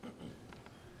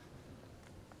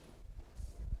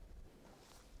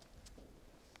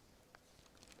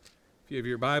If you have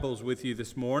your Bibles with you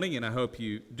this morning, and I hope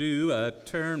you do,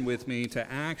 turn with me to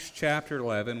Acts chapter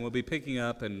 11. We'll be picking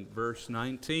up in verse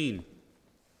 19.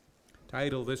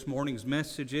 Title this morning's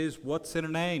message is, What's in a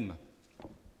Name?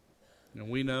 And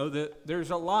we know that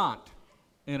there's a lot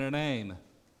in a name.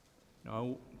 You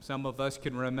know, some of us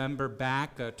can remember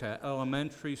back to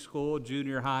elementary school,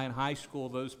 junior high, and high school,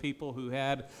 those people who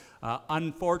had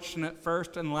unfortunate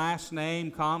first and last name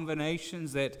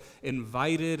combinations that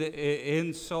invited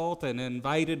insult and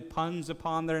invited puns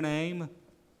upon their name.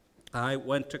 I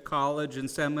went to college and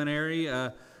seminary.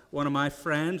 One of my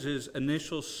friends, his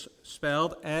initials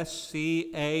spelled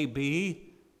S-C-A-B.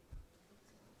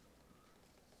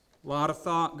 A lot of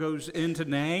thought goes into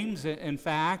names. In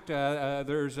fact,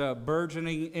 there's a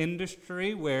burgeoning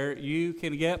industry where you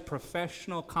can get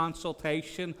professional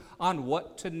consultation on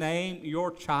what to name your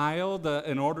child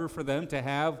in order for them to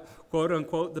have, quote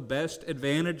unquote, the best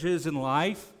advantages in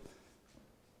life.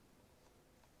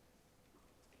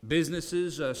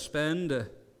 Businesses spend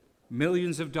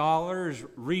millions of dollars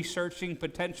researching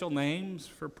potential names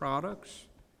for products.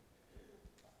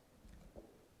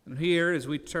 And here, as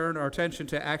we turn our attention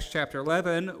to Acts chapter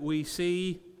 11, we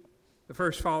see the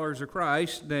first followers of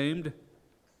Christ named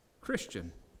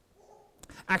Christian.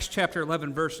 Acts chapter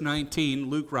 11, verse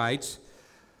 19, Luke writes,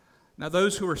 Now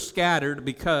those who were scattered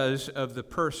because of the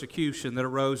persecution that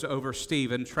arose over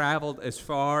Stephen traveled as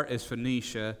far as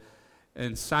Phoenicia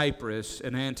and Cyprus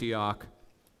and Antioch,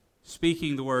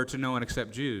 speaking the word to no one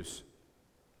except Jews.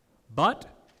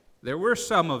 But there were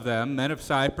some of them, men of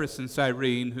Cyprus and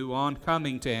Cyrene, who on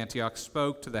coming to Antioch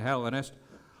spoke to the Hellenists,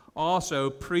 also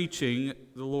preaching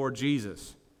the Lord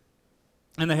Jesus.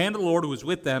 And the hand of the Lord was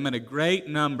with them, and a great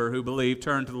number who believed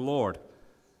turned to the Lord.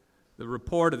 The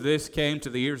report of this came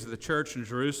to the ears of the church in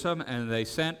Jerusalem, and they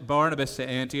sent Barnabas to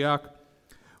Antioch.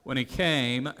 When he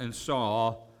came and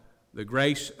saw the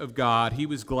grace of God, he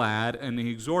was glad, and he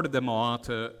exhorted them all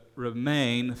to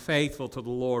remain faithful to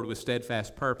the Lord with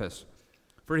steadfast purpose.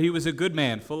 For he was a good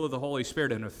man, full of the Holy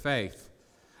Spirit and of faith.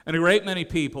 And a great many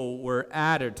people were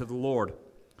added to the Lord.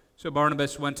 So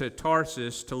Barnabas went to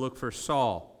Tarsus to look for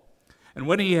Saul. And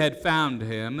when he had found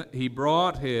him, he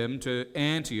brought him to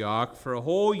Antioch. For a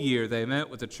whole year they met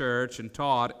with the church and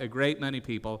taught a great many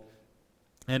people.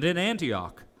 And in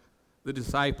Antioch, the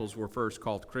disciples were first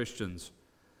called Christians.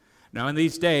 Now in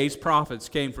these days, prophets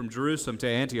came from Jerusalem to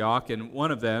Antioch, and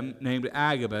one of them, named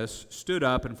Agabus, stood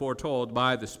up and foretold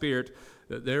by the Spirit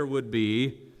that there would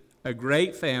be a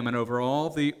great famine over all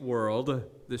the world.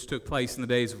 This took place in the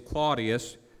days of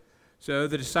Claudius. So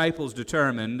the disciples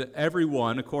determined, every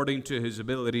one according to his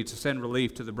ability, to send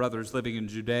relief to the brothers living in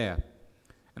Judea.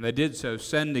 And they did so,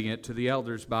 sending it to the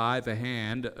elders by the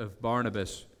hand of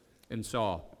Barnabas and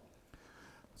Saul.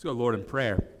 Let's go, Lord, in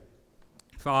prayer.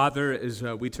 Father, as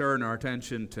we turn our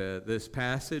attention to this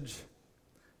passage,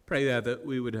 pray that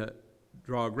we would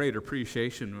draw a great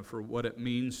appreciation for what it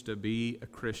means to be a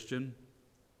Christian,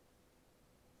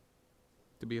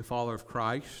 to be a follower of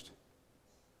Christ.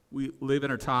 We live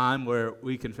in a time where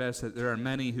we confess that there are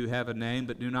many who have a name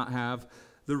but do not have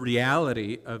the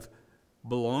reality of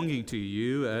belonging to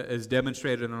you as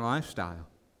demonstrated in their lifestyle.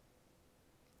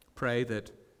 Pray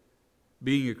that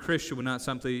being a Christian would not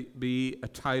simply be a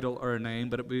title or a name,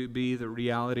 but it would be the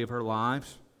reality of our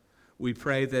lives. We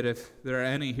pray that if there are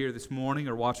any here this morning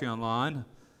or watching online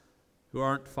who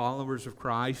aren't followers of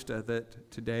Christ,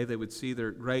 that today they would see their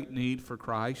great need for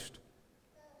Christ,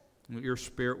 and that your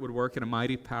Spirit would work in a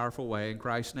mighty, powerful way. In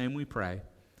Christ's name we pray.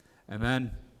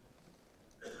 Amen.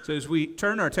 So as we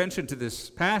turn our attention to this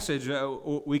passage,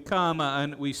 we come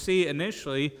and we see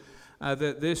initially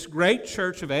that this great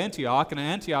church of Antioch, and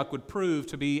Antioch would prove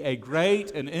to be a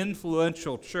great and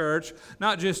influential church,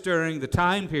 not just during the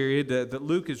time period that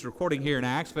Luke is recording here in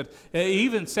Acts, but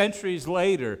even centuries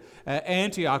later.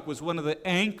 Antioch was one of the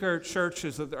anchor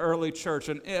churches of the early church,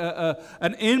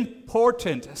 an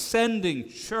important ascending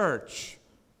church,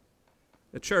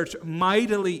 a church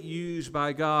mightily used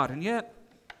by God. And yet,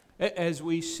 as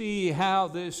we see how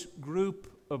this group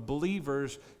of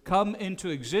believers come into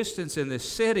existence in this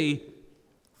city,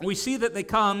 we see that they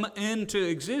come into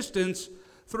existence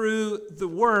through the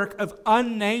work of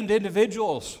unnamed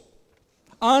individuals,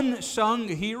 unsung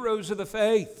heroes of the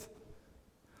faith.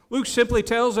 Luke simply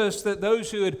tells us that those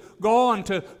who had gone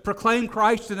to proclaim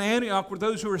Christ in Antioch were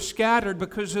those who were scattered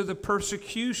because of the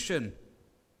persecution.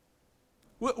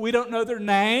 We don't know their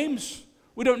names.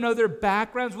 We don't know their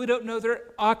backgrounds. We don't know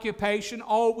their occupation.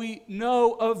 All we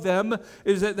know of them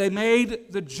is that they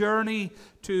made the journey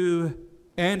to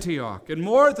Antioch. And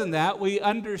more than that, we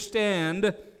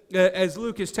understand, as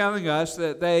Luke is telling us,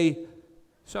 that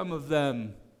some of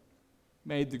them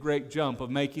made the great jump of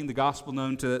making the gospel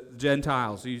known to the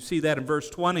Gentiles. You see that in verse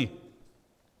 20.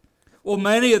 Well,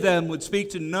 many of them would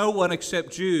speak to no one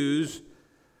except Jews.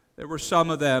 There were some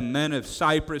of them, men of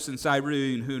Cyprus and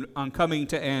Cyrene, who on coming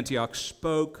to Antioch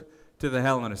spoke to the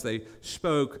Hellenists. They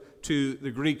spoke to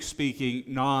the Greek-speaking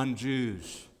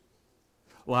non-Jews,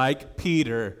 like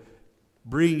Peter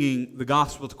bringing the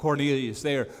gospel to Cornelius.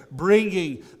 They are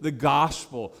bringing the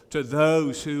gospel to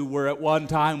those who were at one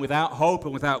time without hope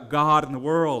and without God in the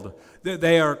world.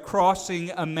 They are crossing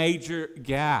a major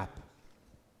gap.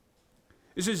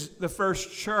 This is the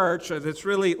first church that's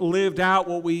really lived out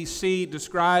what we see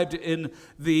described in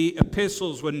the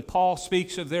epistles when Paul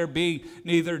speaks of there being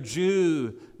neither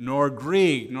Jew nor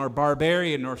Greek nor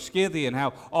barbarian nor Scythian,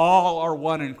 how all are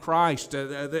one in Christ.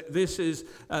 This is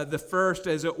the first,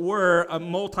 as it were, a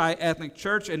multi-ethnic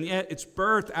church, and yet it's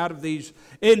birthed out of these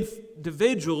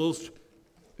individuals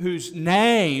whose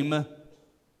name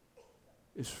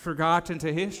is forgotten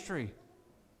to history.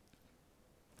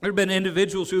 There have been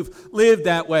individuals who've lived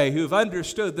that way, who've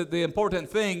understood that the important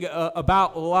thing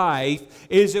about life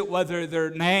isn't whether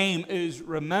their name is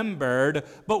remembered,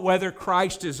 but whether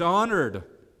Christ is honored.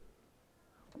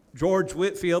 George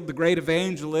Whitefield, the great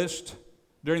evangelist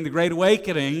during the Great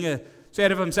Awakening,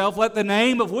 said of himself, "Let the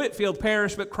name of Whitefield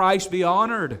perish, but Christ be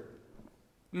honored."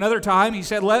 Another time he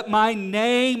said, "Let my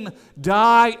name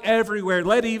die everywhere.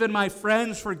 Let even my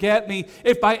friends forget me,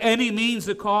 if by any means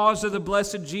the cause of the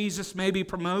blessed Jesus may be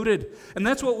promoted." And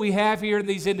that's what we have here in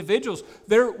these individuals.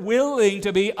 They're willing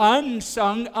to be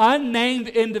unsung, unnamed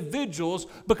individuals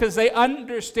because they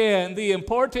understand the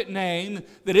important name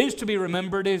that is to be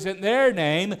remembered isn't their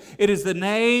name. It is the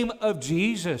name of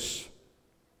Jesus.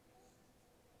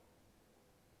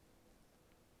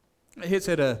 It hits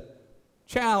at a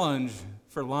challenge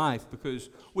for life, because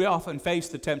we often face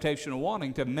the temptation of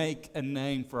wanting to make a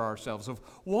name for ourselves, of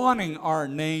wanting our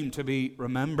name to be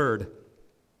remembered.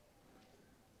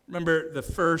 Remember the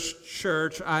first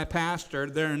church I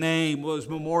pastored, their name was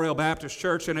Memorial Baptist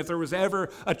Church, and if there was ever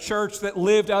a church that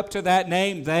lived up to that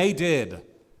name, they did.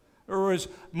 There was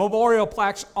memorial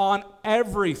plaques on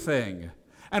everything.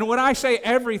 And when I say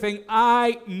everything,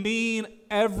 I mean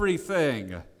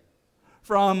everything.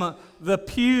 From the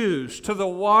pews to the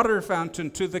water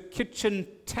fountain to the kitchen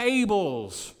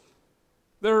tables,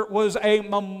 there was a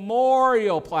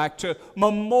memorial plaque to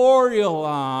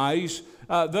memorialize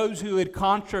those who had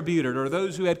contributed or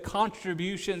those who had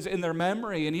contributions in their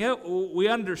memory. And yet we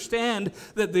understand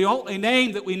that the only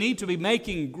name that we need to be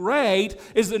making great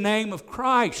is the name of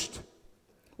Christ.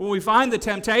 When we find the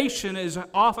temptation, as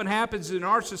often happens in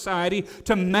our society,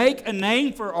 to make a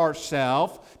name for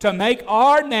ourselves, to make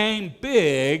our name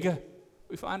big,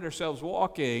 we find ourselves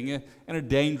walking in a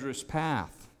dangerous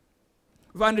path.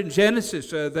 We find in Genesis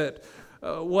that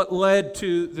what led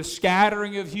to the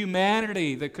scattering of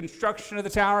humanity, the construction of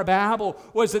the Tower of Babel,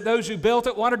 was that those who built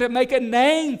it wanted to make a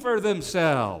name for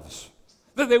themselves,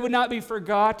 that they would not be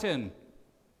forgotten.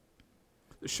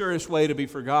 The surest way to be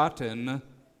forgotten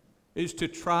is to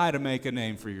try to make a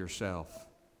name for yourself.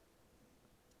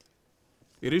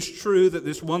 It is true that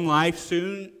this one life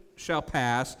soon shall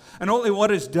pass, and only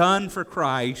what is done for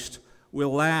Christ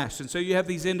will last. And so you have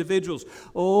these individuals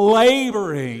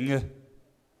laboring,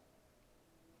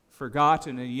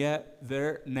 forgotten, and yet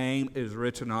their name is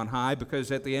written on high, because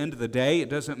at the end of the day, it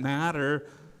doesn't matter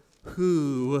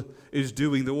who is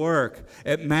doing the work.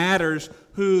 It matters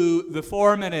who the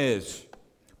foreman is.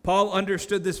 Paul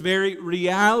understood this very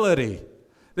reality,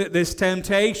 that this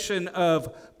temptation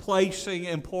of placing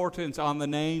importance on the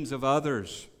names of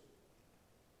others.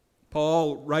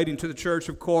 Paul, writing to the church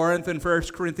of Corinth in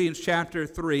 1 Corinthians chapter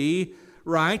 3,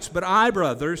 writes, "But I,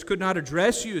 brothers, could not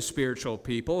address you as spiritual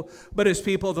people, but as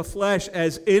people of the flesh,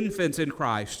 as infants in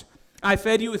Christ. I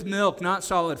fed you with milk, not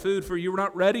solid food, for you were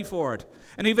not ready for it.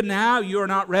 And even now you are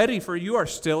not ready, for you are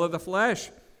still of the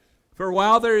flesh. For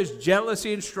while there is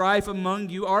jealousy and strife among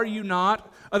you, are you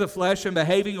not of the flesh and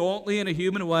behaving only in a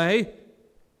human way?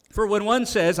 For when one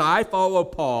says, 'I follow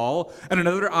Paul,' and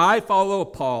another, 'I follow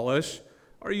Apollos,'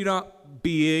 are you not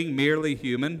being merely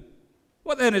human?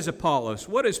 What then is Apollos?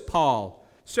 What is Paul?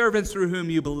 Servants through whom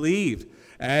you believed.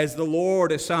 As the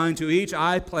Lord assigned to each,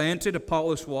 I planted,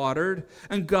 Apollos watered,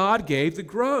 and God gave the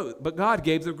growth. But God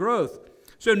gave the growth.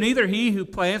 So neither he who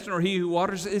plants nor he who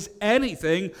waters is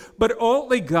anything, but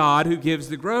only God who gives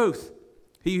the growth.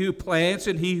 He who plants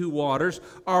and he who waters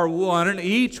are one, and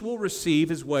each will receive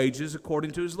his wages according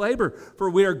to his labor. For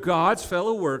we are God's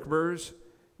fellow workers.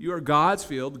 You are God's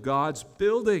field, God's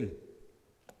building."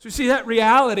 So you see that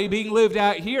reality being lived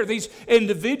out here. These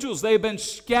individuals, they've been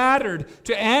scattered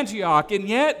to Antioch, and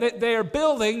yet they are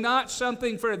building not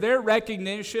something for their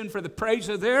recognition, for the praise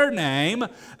of their name.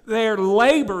 They're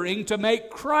laboring to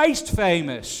make Christ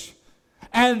famous.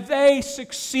 And they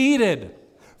succeeded.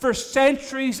 For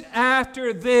centuries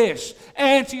after this,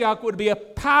 Antioch would be a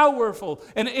powerful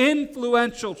and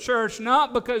influential church,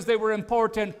 not because they were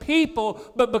important people,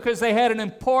 but because they had an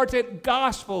important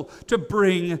gospel to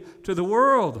bring to the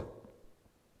world.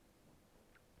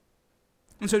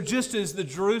 And so just as the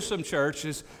Jerusalem church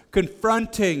is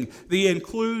confronting the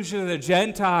inclusion of the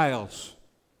Gentiles,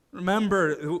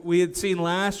 remember, we had seen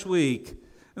last week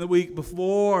and the week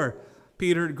before,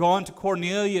 Peter had gone to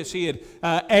Cornelius. He had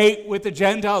ate with the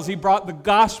Gentiles. He brought the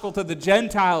gospel to the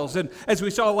Gentiles. And as we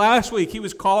saw last week, he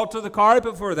was called to the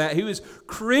carpet for that. He was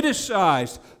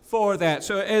criticized for that.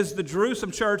 So as the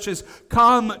Jerusalem church has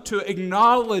come to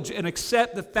acknowledge and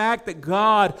accept the fact that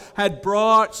God had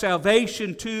brought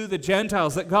salvation to the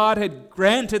Gentiles, that God had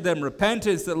granted them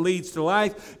repentance that leads to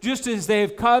life, just as they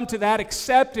have come to that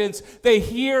acceptance, they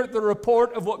hear the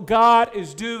report of what God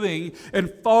is doing in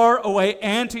faraway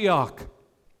Antioch.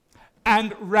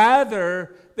 And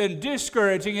rather than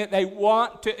discouraging it, they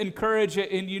want to encourage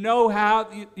it. And you know how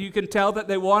you can tell that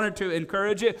they wanted to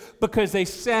encourage it? Because they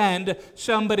send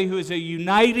somebody who is a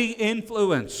uniting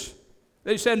influence.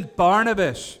 They send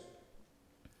Barnabas.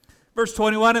 Verse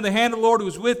 21, and the hand of the Lord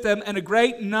was with them, and a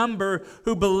great number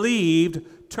who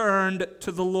believed turned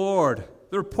to the Lord.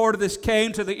 The report of this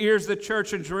came to the ears of the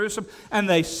church in Jerusalem, and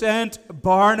they sent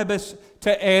Barnabas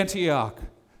to Antioch.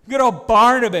 Good old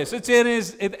Barnabas.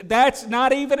 That's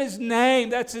not even his name.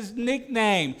 That's his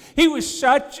nickname. He was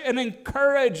such an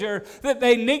encourager that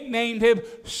they nicknamed him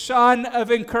Son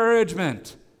of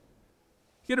Encouragement.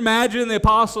 You can imagine the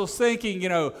apostles thinking,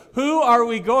 who are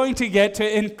we going to get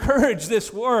to encourage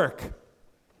this work?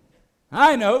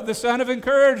 I know, the Son of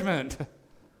Encouragement.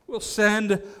 We'll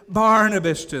send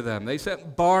Barnabas to them. They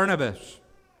sent Barnabas.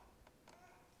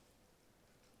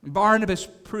 Barnabas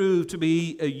proved to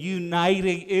be a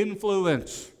uniting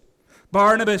influence.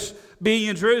 Barnabas, being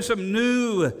in Jerusalem,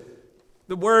 knew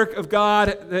the work of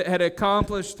God that had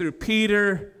accomplished through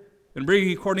Peter and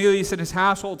bringing Cornelius and his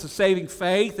household to saving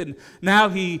faith. And now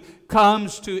he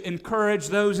comes to encourage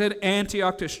those at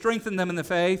Antioch, to strengthen them in the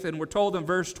faith. And we're told in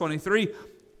verse 23,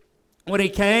 when he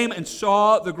came and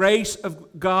saw the grace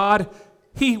of God,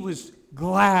 he was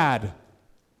glad.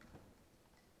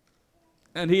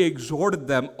 And he exhorted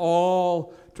them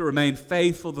all to remain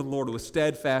faithful to the Lord with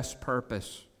steadfast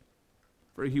purpose.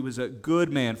 For he was a good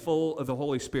man, full of the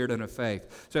Holy Spirit and of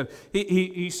faith. So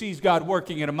he sees God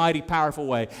working in a mighty, powerful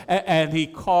way. And he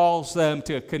calls them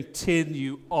to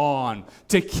continue on,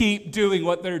 to keep doing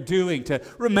what they're doing, to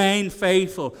remain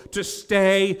faithful, to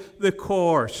stay the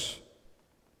course.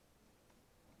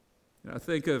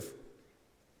 Think of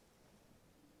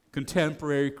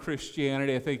contemporary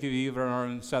Christianity. I think of even our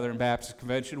own Southern Baptist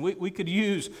Convention. We could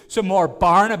use some more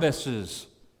Barnabases.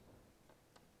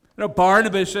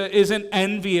 Barnabas isn't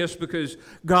envious because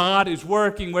God is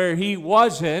working where he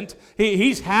wasn't.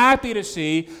 He's happy to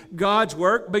see God's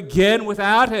work begin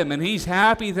without him, and he's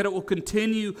happy that it will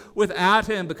continue without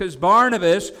him because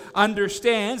Barnabas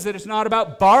understands that it's not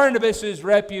about Barnabas's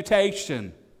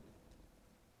reputation.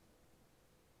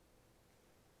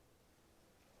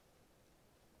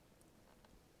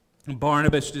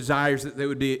 Barnabas desires that they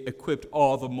would be equipped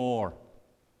all the more.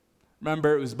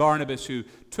 Remember, it was Barnabas who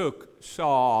took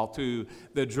Saul to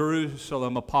the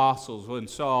Jerusalem apostles when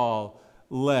Saul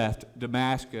left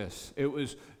Damascus. It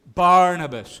was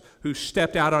Barnabas who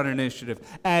stepped out on initiative,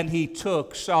 and he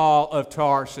took Saul of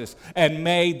Tarsus and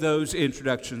made those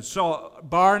introductions.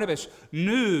 Barnabas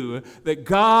knew that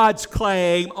God's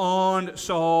claim on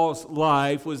Saul's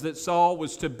life was that Saul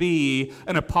was to be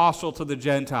an apostle to the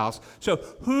Gentiles. So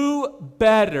who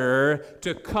better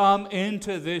to come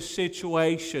into this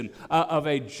situation of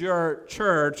a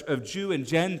church of Jew and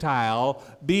Gentile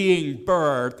being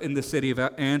birthed in the city of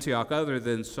Antioch other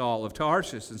than Saul of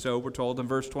Tarsus? And so we're told in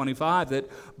verse 25 that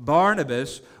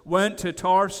Barnabas went to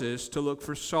Tarsus to look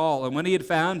for Saul. And when he had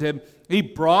found him, he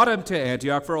brought him to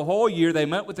Antioch. For a whole year they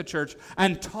met with the church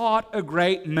and taught a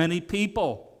great many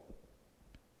people.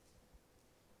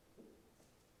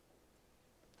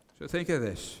 So think of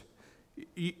this.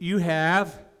 You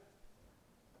have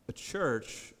a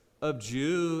church of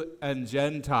Jew and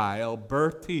Gentile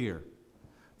birthed here.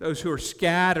 Those who are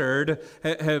scattered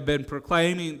have been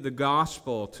proclaiming the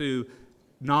gospel to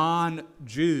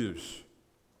non-Jews.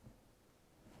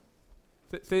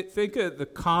 Think of the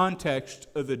context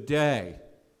of the day.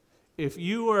 If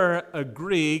you were a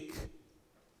Greek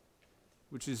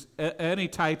which is any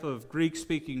type of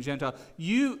Greek-speaking Gentile,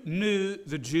 you knew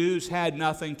the Jews had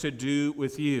nothing to do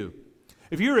with you.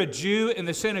 If you're a Jew in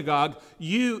the synagogue,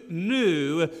 you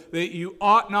knew that you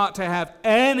ought not to have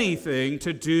anything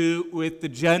to do with the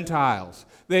Gentiles.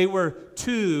 They were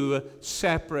two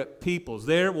separate peoples.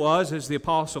 There was, as the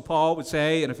Apostle Paul would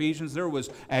say in Ephesians, there was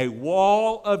a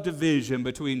wall of division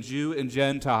between Jew and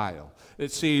Gentile.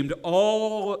 It seemed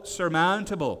all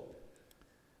surmountable.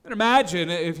 And imagine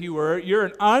if you're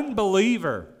an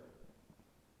unbeliever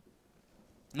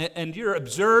and you're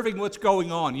observing what's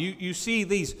going on. You see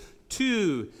these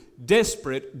two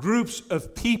disparate groups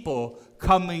of people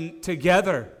coming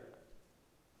together.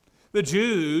 The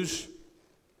Jews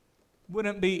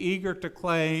wouldn't be eager to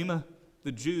claim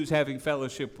the Jews having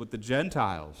fellowship with the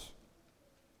Gentiles.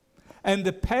 And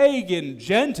the pagan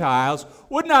Gentiles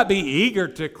would not be eager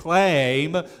to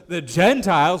claim the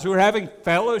Gentiles who are having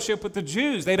fellowship with the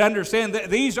Jews. They'd understand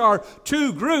that these are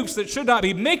two groups that should not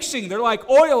be mixing. They're like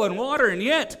oil and water, and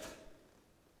yet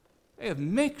they have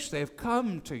mixed, they have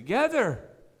come together.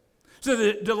 So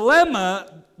the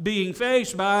dilemma being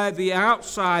faced by the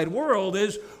outside world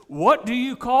is, what do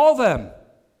you call them?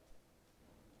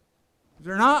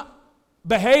 They're not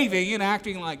behaving and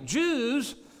acting like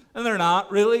Jews, and they're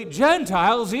not really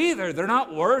Gentiles either. They're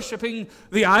not worshiping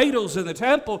the idols in the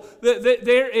temple.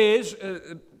 There is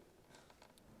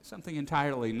something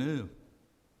entirely new.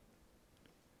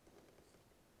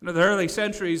 In the early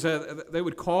centuries, they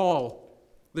would call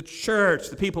the church,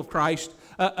 the people of Christ,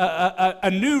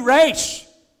 a new race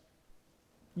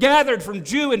gathered from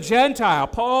Jew and Gentile.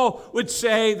 Paul would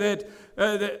say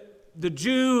that the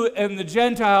Jew and the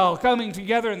Gentile coming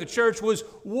together in the church was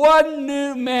one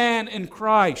new man in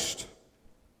Christ.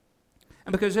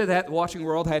 And because of that, the watching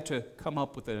world had to come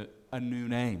up with a new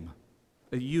name,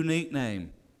 a unique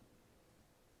name.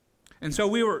 And so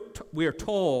we are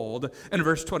told in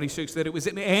verse 26 that it was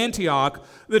in Antioch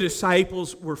the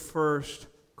disciples were first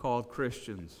called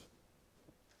Christians.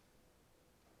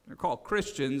 They're called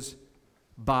Christians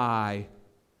by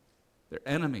their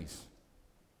enemies.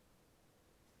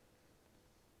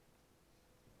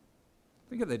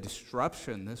 Think of the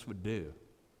disruption this would do.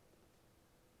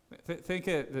 Think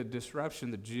of the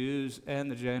disruption the Jews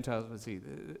and the Gentiles would see.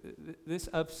 This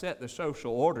upset the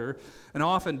social order, and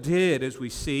often did, as we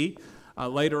see.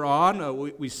 Later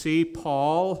on, we see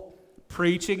Paul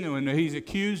preaching, and when he's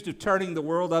accused of turning the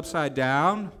world upside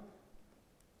down,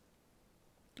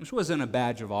 this wasn't a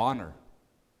badge of honor.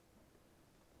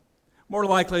 More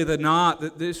likely than not,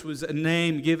 that this was a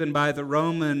name given by the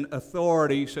Roman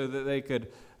authority so that they could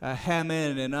hem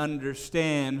in and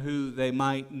understand who they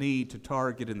might need to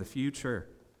target in the future.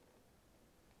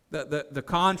 The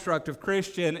construct of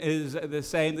Christian is the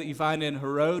same that you find in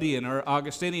Herodian or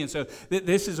Augustinian. So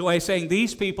this is a way of saying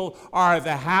these people are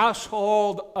the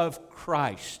household of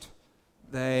Christ.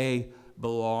 They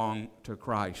belong to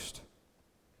Christ.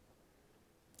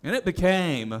 And it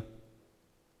became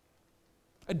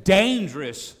a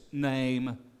dangerous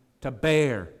name to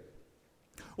bear.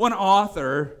 One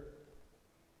author,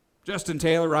 Justin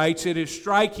Taylor, writes, "It is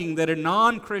striking that in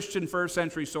non-Christian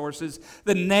first-century sources,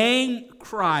 the name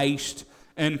Christ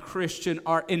and Christian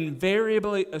are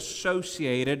invariably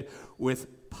associated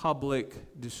with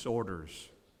public disorders."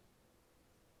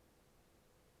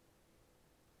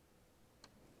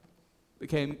 It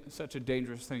became such a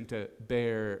dangerous thing to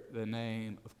bear the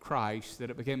name of Christ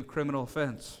that it became a criminal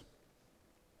offense.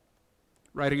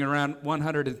 Writing around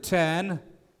 110,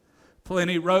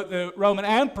 Pliny wrote the Roman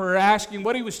emperor asking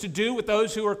what he was to do with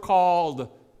those who were called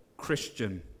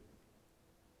Christian.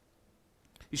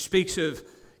 He speaks of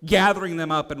gathering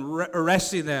them up and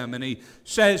arresting them, and he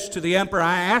says to the emperor,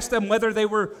 "I asked them whether they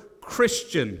were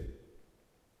Christian.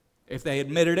 If they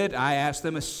admitted it, I asked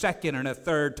them a second and a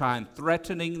third time,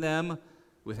 threatening them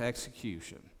with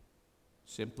execution."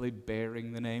 Simply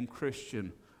bearing the name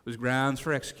Christian was grounds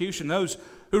for execution. Those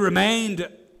who remained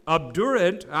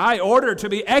obdurate, I ordered to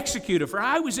be executed, for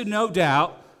I was in no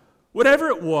doubt, whatever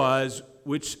it was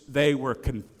which they were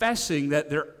confessing, that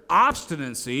their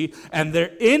obstinacy and their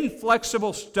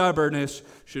inflexible stubbornness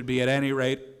should be at any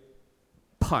rate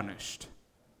punished.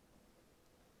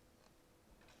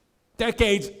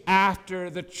 Decades after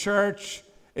the church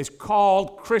is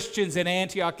called Christians in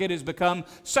Antioch, it has become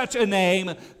such a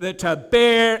name that to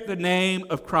bear the name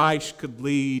of Christ could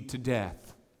lead to death.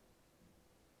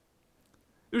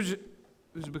 It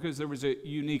was because there was a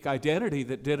unique identity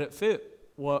that didn't fit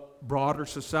what broader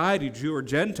society, Jew or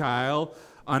Gentile,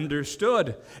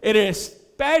 understood. It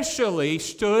especially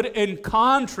stood in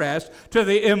contrast to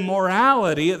the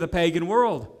immorality of the pagan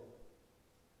world.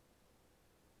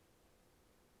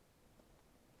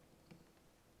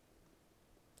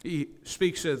 He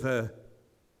speaks of the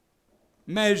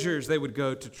measures they would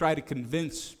go to try to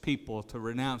convince people to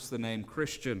renounce the name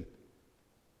Christian.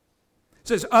 It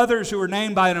says others who were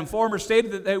named by an informer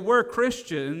stated that they were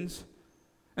Christians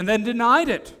and then denied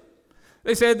it.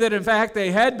 They said that in fact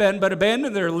they had been, but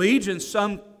abandoned their allegiance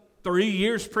some 3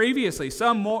 years previously,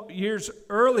 some more years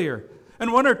earlier,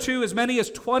 and one or two as many as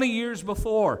 20 years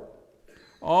before.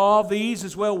 All these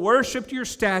as well worshipped your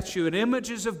statue and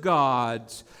images of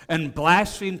gods and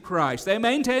blasphemed Christ. They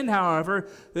maintained, however,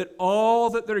 that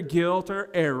all that their guilt or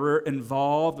error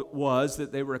involved was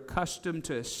that they were accustomed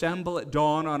to assemble at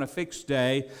dawn on a fixed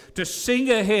day, to sing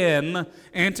a hymn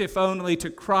antiphonally to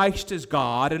Christ as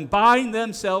God, and bind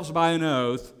themselves by an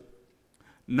oath,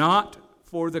 not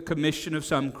for the commission of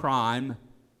some crime,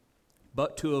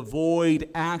 but to avoid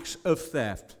acts of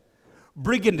theft,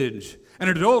 brigandage, and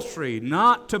adultery,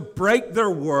 not to break their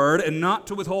word and not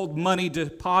to withhold money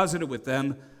deposited with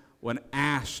them when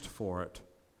asked for it.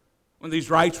 When these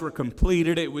rites were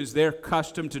completed, it was their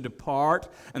custom to depart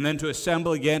and then to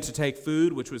assemble again to take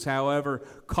food, which was, however,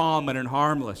 common and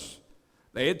harmless.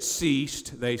 They had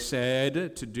ceased, they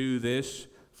said, to do this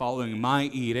following my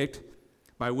edict,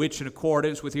 by which, in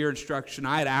accordance with your instruction,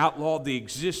 I had outlawed the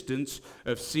existence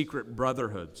of secret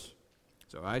brotherhoods.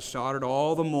 So I sought it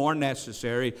all the more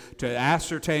necessary to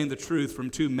ascertain the truth from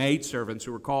 2 maidservants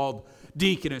who were called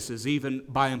deaconesses, even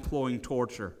by employing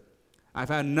torture. I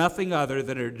found nothing other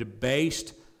than a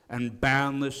debased and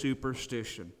boundless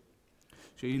superstition.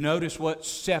 So you notice what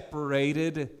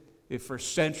separated, if for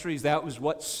centuries that was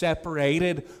what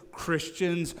separated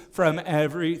Christians from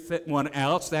everyone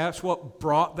else. That's what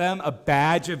brought them a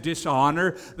badge of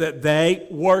dishonor, that they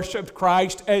worshiped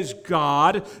Christ as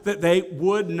God, that they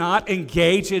would not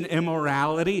engage in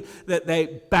immorality, that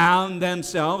they bound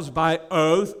themselves by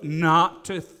oath not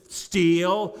to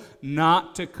steal,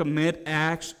 not to commit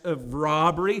acts of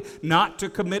robbery, not to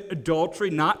commit adultery,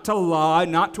 not to lie,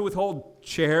 not to withhold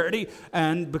charity,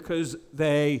 and because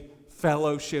they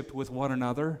fellowshiped with one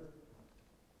another.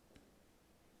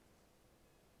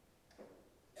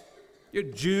 You're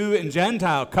Jew and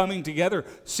Gentile coming together,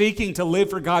 seeking to live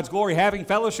for God's glory, having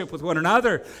fellowship with one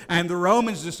another. And the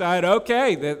Romans decide,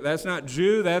 okay, that's not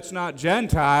Jew, that's not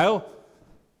Gentile.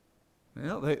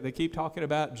 Well, they keep talking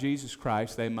about Jesus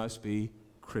Christ. They must be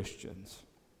Christians.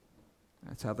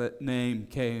 That's how that name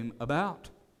came about.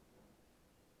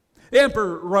 The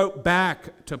emperor wrote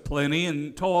back to Pliny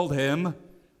and told him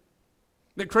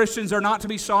that Christians are not to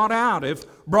be sought out. If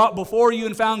brought before you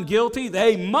and found guilty,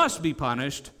 they must be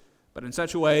punished, but in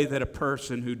such a way that a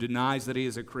person who denies that he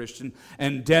is a Christian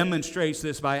and demonstrates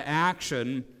this by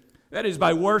action, that is,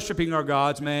 by worshiping our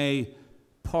gods, may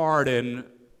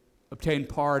obtain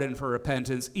pardon for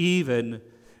repentance, even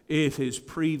if his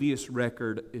previous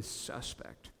record is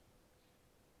suspect.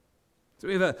 So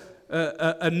we have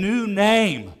a new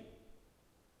name,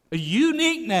 a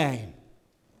unique name.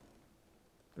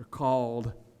 They're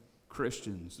called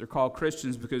Christians. They're called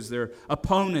Christians because their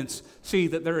opponents see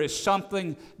that there is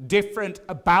something different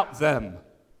about them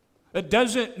that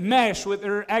doesn't mesh with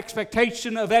their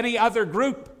expectation of any other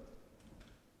group.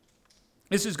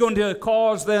 This is going to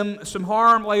cause them some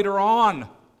harm later on.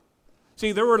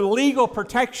 See, there were legal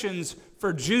protections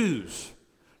for Jews.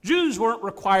 Jews weren't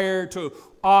required to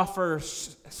offer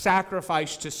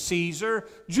sacrifice to Caesar.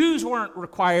 Jews weren't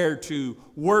required to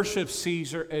worship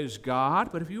Caesar as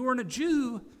God. But if you weren't a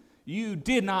Jew, you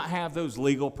did not have those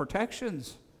legal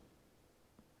protections.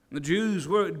 The Jews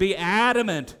would be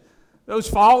adamant. Those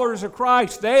followers of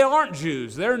Christ, they aren't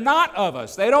Jews. They're not of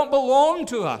us. They don't belong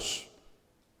to us.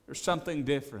 There's something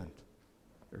different.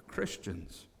 They're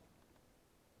Christians.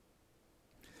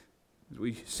 As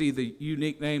we see the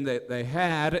unique name that they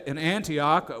had in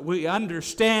Antioch, we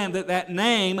understand that that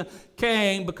name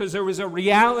came because there was a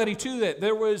reality to it.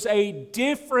 There was a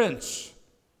difference.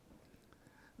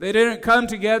 They didn't come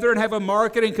together and have a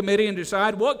marketing committee and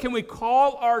decide, what can we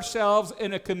call ourselves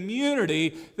in a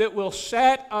community that will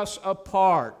set us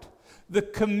apart? The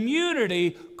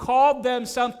community called them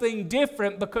something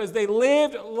different because they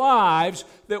lived lives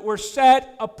that were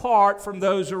set apart from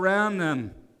those around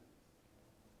them.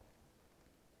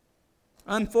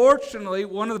 Unfortunately,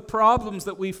 one of the problems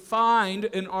that we find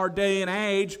in our day and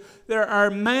age, there are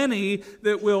many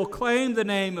that will claim the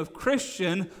name of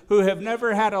Christian who have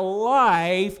never had a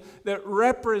life that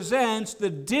represents the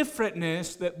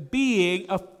differentness that being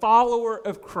a follower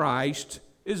of Christ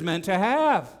is meant to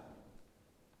have.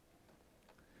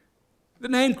 The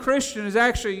name Christian is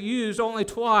actually used only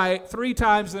three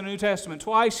times in the New Testament,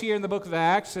 twice here in the book of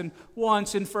Acts and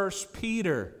once in 1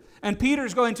 Peter. And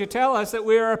Peter's going to tell us that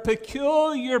we are a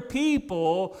peculiar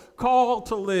people called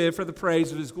to live for the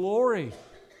praise of his glory.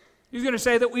 He's going to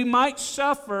say that we might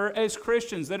suffer as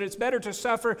Christians, that it's better to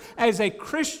suffer as a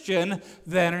Christian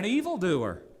than an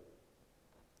evildoer.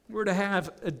 We're to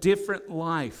have a different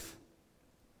life.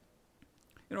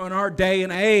 In our day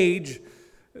and age,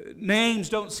 names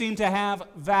don't seem to have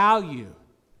value.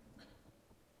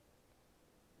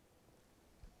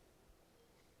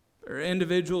 There are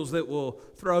individuals that will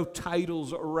throw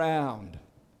titles around.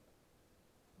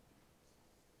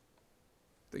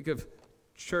 Think of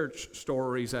church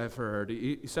stories I've heard.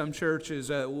 Some churches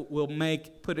will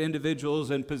put individuals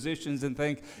in positions and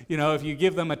think, if you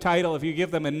give them a title, if you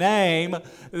give them a name,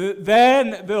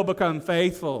 then they'll become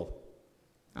faithful.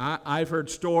 I've heard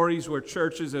stories where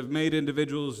churches have made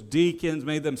individuals deacons,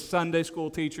 made them Sunday school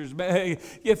teachers.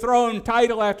 You throw them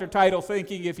title after title,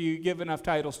 thinking if you give enough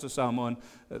titles to someone,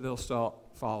 they'll start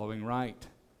following right.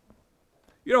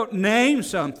 You don't name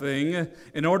something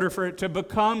in order for it to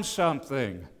become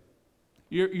something.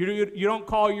 You don't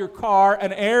call your car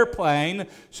an airplane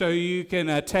so you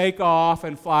can take off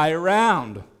and fly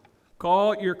around.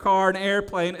 Call your car an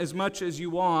airplane as much as you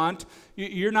want.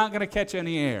 You're not going to catch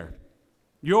any air.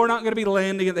 You're not going to be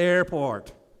landing at the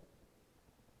airport.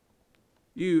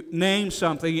 You name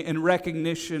something in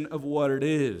recognition of what it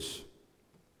is.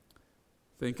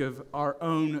 Think of our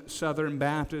own Southern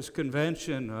Baptist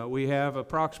Convention. We have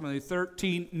approximately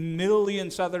 13 million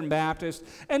Southern Baptists,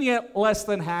 and yet less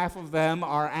than half of them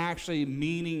are actually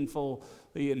meaningfully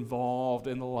involved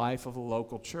in the life of a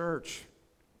local church.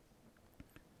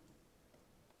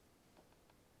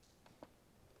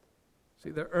 See,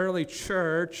 the early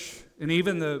church and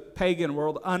even the pagan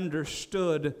world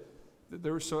understood that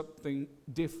there was something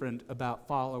different about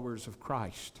followers of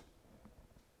Christ.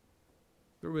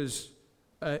 There was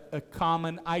a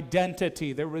common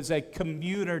identity. There was a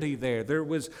community there. There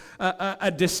was a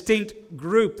distinct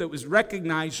group that was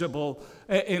recognizable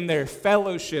in their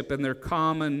fellowship and their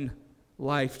common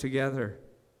life together.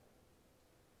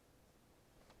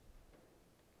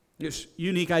 This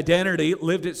unique identity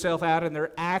lived itself out in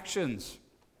their actions.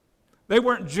 They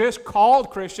weren't just called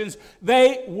Christians,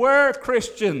 they were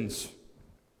Christians.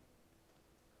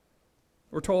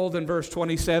 We're told in verse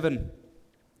 27,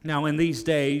 now in these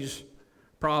days,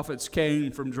 prophets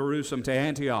came from Jerusalem to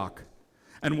Antioch,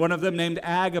 and one of them named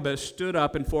Agabus stood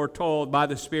up and foretold by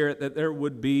the Spirit that there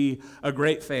would be a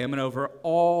great famine over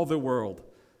all the world.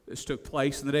 This took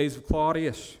place in the days of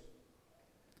Claudius.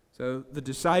 So the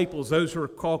disciples, those who were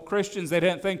called Christians, they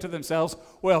didn't think to themselves,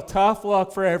 well, tough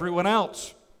luck for everyone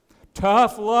else.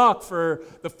 Tough luck for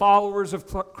the followers of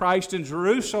Christ in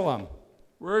Jerusalem.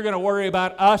 We're going to worry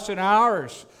about us and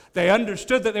ours. They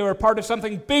understood that they were part of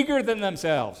something bigger than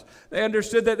themselves. They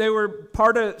understood that they were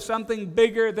part of something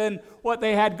bigger than what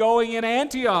they had going in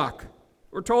Antioch.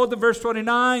 We're told in verse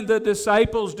 29, the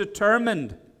disciples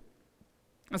determined.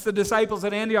 That's the disciples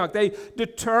at Antioch. They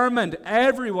determined,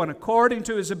 everyone according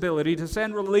to his ability, to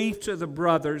send relief to the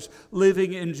brothers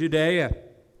living in Judea.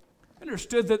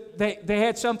 Understood that they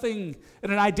had something,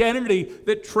 an identity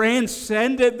that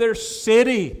transcended their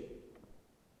city.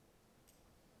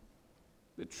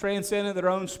 That transcended their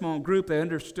own small group. They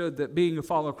understood that being a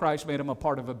follower of Christ made them a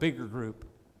part of a bigger group.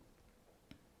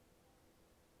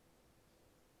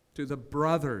 To the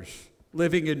brothers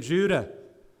living in Judah,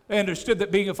 they understood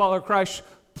that being a follower of Christ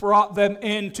brought them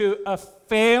into a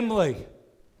family.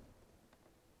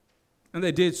 And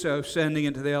they did so, sending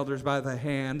it to the elders by the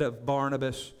hand of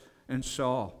Barnabas and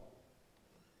Saul.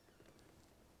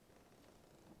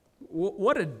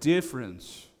 What a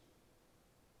difference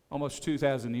almost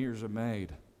 2,000 years have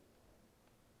made.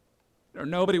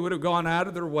 Nobody would have gone out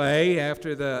of their way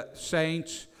after the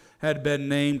saints had been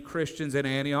named Christians in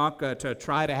Antioch to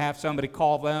try to have somebody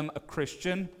call them a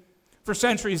Christian. For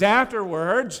centuries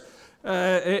afterwards,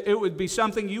 it would be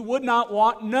something you would not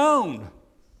want known,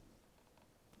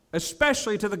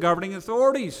 especially to the governing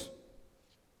authorities.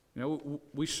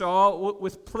 We saw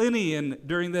with Pliny and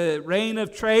during the reign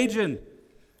of Trajan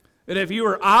that if you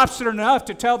were obstinate enough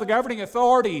to tell the governing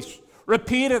authorities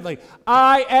repeatedly,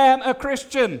 I am a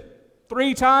Christian,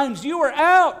 3 times, you were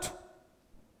out.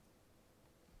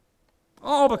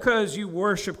 All because you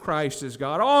worship Christ as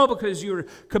God. All because you are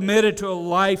committed to a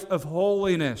life of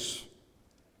holiness.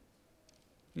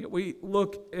 We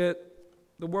look at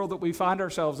the world that we find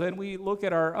ourselves in. We look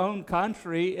at our own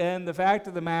country, and the fact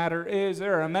of the matter is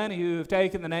there are many who have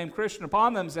taken the name Christian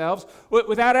upon themselves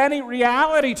without any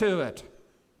reality to it.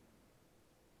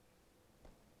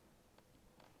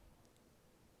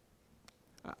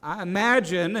 I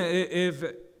imagine if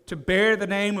to bear the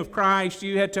name of Christ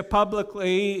you had to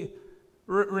publicly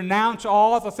renounce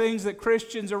all the things that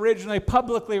Christians originally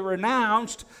publicly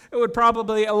renounced, it would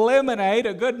probably eliminate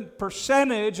a good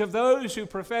percentage of those who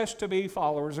profess to be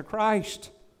followers of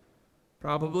Christ.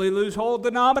 Probably lose whole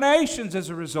denominations as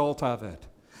a result of it.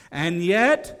 And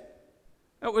yet,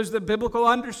 that was the biblical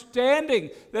understanding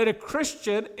that a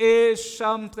Christian is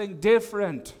something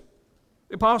different.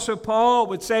 The Apostle Paul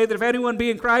would say that if anyone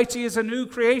be in Christ, he is a new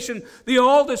creation. The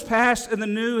old is past and the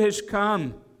new has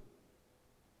come.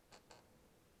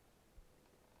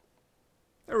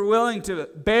 They were willing to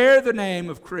bear the name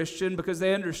of Christian because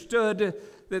they understood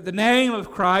that the name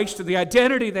of Christ and the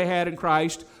identity they had in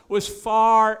Christ was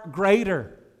far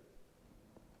greater.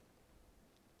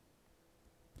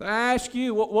 So I ask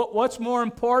you, what's more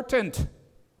important?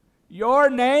 Your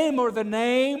name or the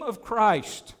name of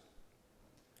Christ?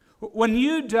 When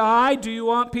you die, do you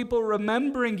want people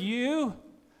remembering you?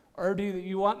 Or do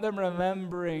you want them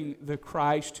remembering the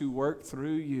Christ who worked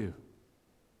through you?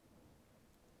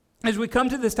 As we come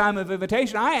to this time of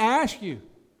invitation, I ask you,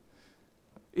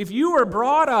 if you were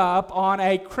brought up on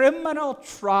a criminal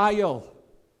trial,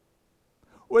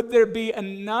 would there be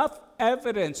enough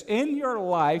evidence in your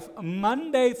life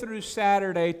Monday through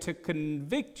Saturday to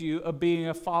convict you of being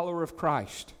a follower of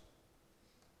Christ?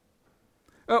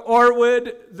 Or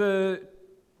would the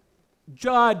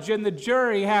judge and the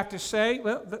jury have to say,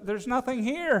 well, there's nothing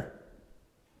here?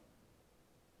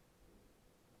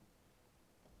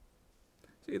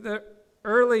 See, the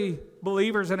early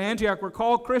believers in Antioch were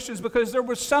called Christians because there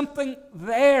was something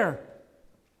there.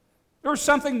 There was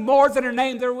something more than a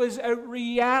name. There was a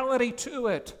reality to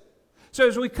it. So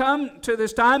as we come to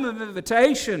this time of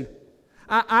invitation,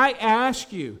 I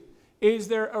ask you, is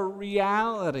there a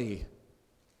reality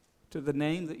to the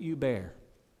name that you bear?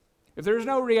 If there's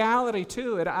no reality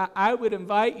to it, I would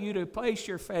invite you to place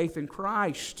your faith in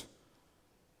Christ,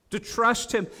 to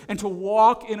trust Him, and to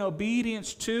walk in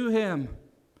obedience to Him,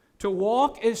 to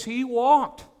walk as He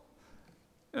walked.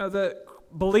 The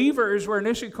believers were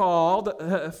initially called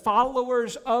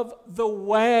followers of the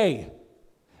way,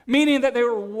 meaning that they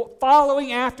were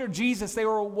following after Jesus. They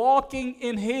were walking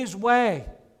in His way.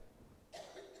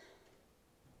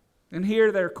 And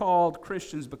here they're called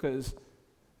Christians because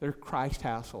they're Christ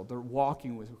household. They're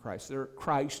walking with Christ. They're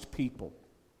Christ people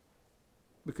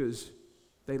because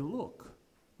they look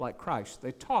like Christ.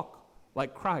 They talk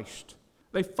like Christ.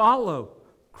 They follow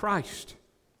Christ.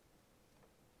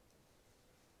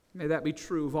 May that be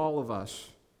true of all of us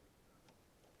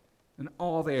in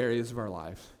all the areas of our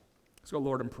lives. Let's go,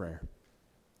 Lord, in prayer.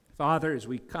 Father, as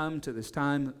we come to this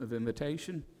time of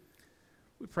invitation,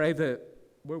 we pray that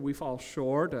where we fall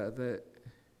short, that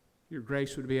your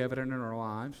grace would be evident in our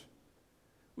lives.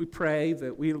 We pray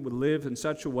that we would live in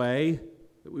such a way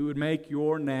that we would make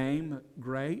your name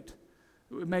great, that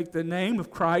we would make the name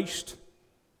of Christ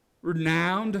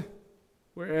renowned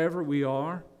wherever we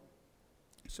are.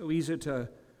 It's so easy to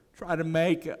try to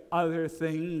make other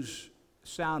things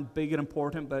sound big and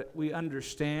important, but we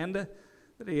understand that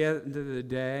at the end of the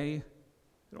day,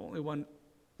 that only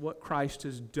what Christ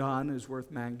has done is worth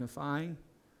magnifying.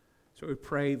 So we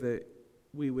pray that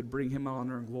we would bring Him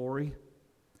honor and glory.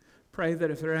 Pray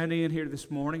that if there are any in here this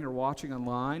morning or watching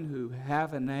online who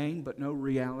have a name but no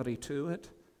reality to it,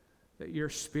 that your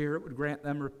Spirit would grant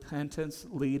them repentance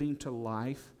leading to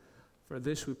life. For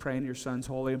this we pray in your Son's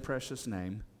holy and precious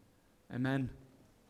name. Amen.